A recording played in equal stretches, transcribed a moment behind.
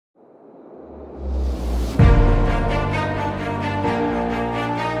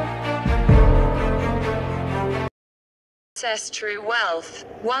Success, true wealth.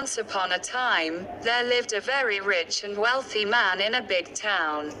 Once upon a time, there lived a very rich and wealthy man in a big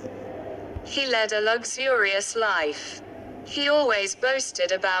town. He led a luxurious life. He always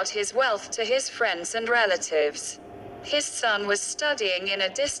boasted about his wealth to his friends and relatives. His son was studying in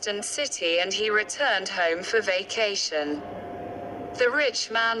a distant city and he returned home for vacation. The rich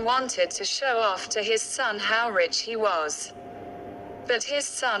man wanted to show off to his son how rich he was. But his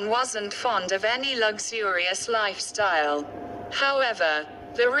son wasn't fond of any luxurious lifestyle. However,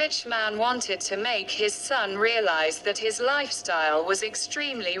 the rich man wanted to make his son realize that his lifestyle was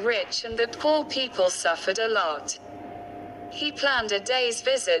extremely rich and that poor people suffered a lot. He planned a day's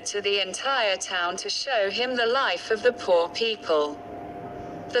visit to the entire town to show him the life of the poor people.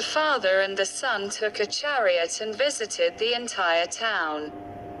 The father and the son took a chariot and visited the entire town.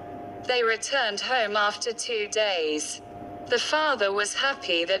 They returned home after 2 days. The father was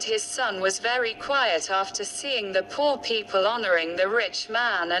happy that his son was very quiet after seeing the poor people honoring the rich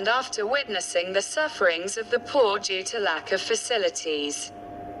man and after witnessing the sufferings of the poor due to lack of facilities.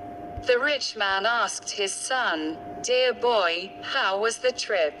 The rich man asked his son, "Dear boy, how was the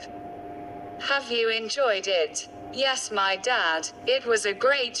trip? Have you enjoyed it?" "Yes, my dad, it was a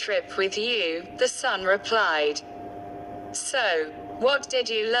great trip with you," the son replied. "So, what did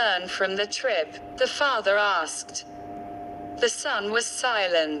you learn from the trip?" the father asked. The son was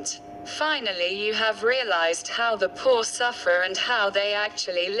silent. "Finally, you have realized how the poor suffer and how they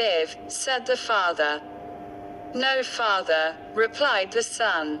actually live," said the father. "No, father," replied the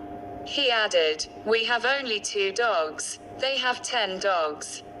son. He added, "We have only 2 dogs, they have 10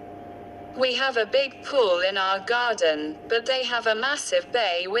 dogs. We have a big pool in our garden, but they have a massive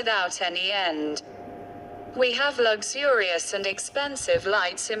bay without any end. We have luxurious and expensive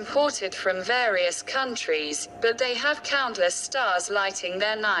lights imported from various countries, but they have countless stars lighting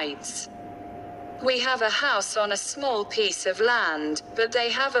their nights. We have a house on a small piece of land, but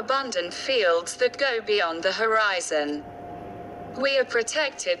they have abundant fields that go beyond the horizon. We are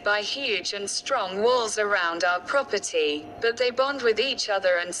protected by huge and strong walls around our property, but they bond with each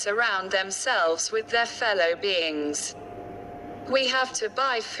other and surround themselves with their fellow beings. We have to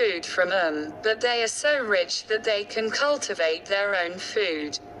buy food from them, but they are so rich that they can cultivate their own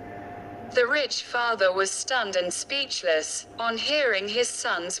food." The rich father was stunned and speechless on hearing his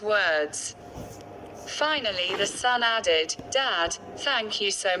son's words. Finally, the son added, "Dad, thank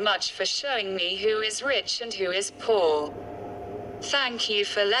you so much for showing me who is rich and who is poor. Thank you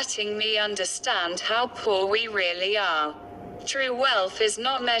for letting me understand how poor we really are. True wealth is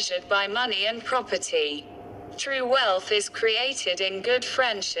not measured by money and property. True wealth is created in good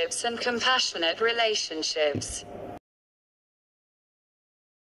friendships and compassionate relationships."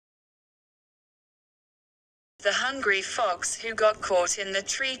 The hungry fox who got caught in the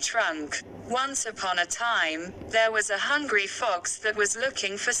tree trunk. Once upon a time, there was a hungry fox that was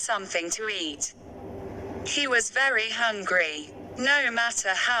looking for something to eat. He was very hungry. No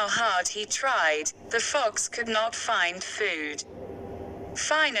matter how hard he tried, the fox could not find food.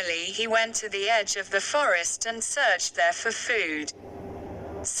 Finally, he went to the edge of the forest and searched there for food.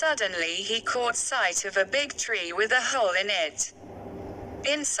 Suddenly, he caught sight of a big tree with a hole in it.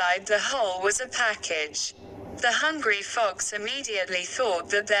 Inside the hole was a package. The hungry fox immediately thought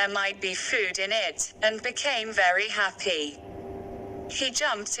that there might be food in it, and became very happy. He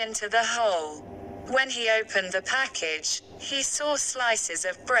jumped into the hole. When he opened the package, he saw slices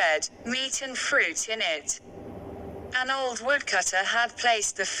of bread, meat and fruit in it. An old woodcutter had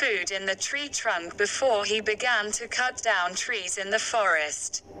placed the food in the tree trunk before he began to cut down trees in the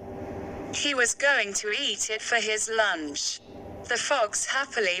forest. He was going to eat it for his lunch. The fox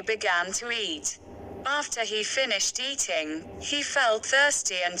happily began to eat. After he finished eating, he felt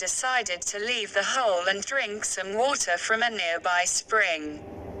thirsty and decided to leave the hole and drink some water from a nearby spring.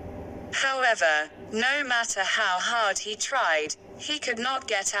 However, no matter how hard he tried, he could not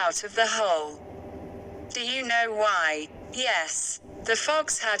get out of the hole. Do you know why? Yes. The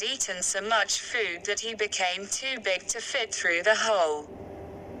fox had eaten so much food that he became too big to fit through the hole.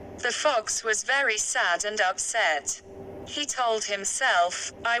 The fox was very sad and upset. He told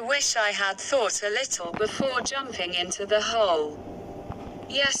himself, "I wish I had thought a little before jumping into the hole."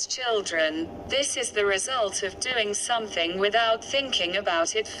 Yes, children, this is the result of doing something without thinking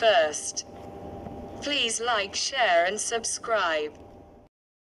about it first. Please like, share and subscribe.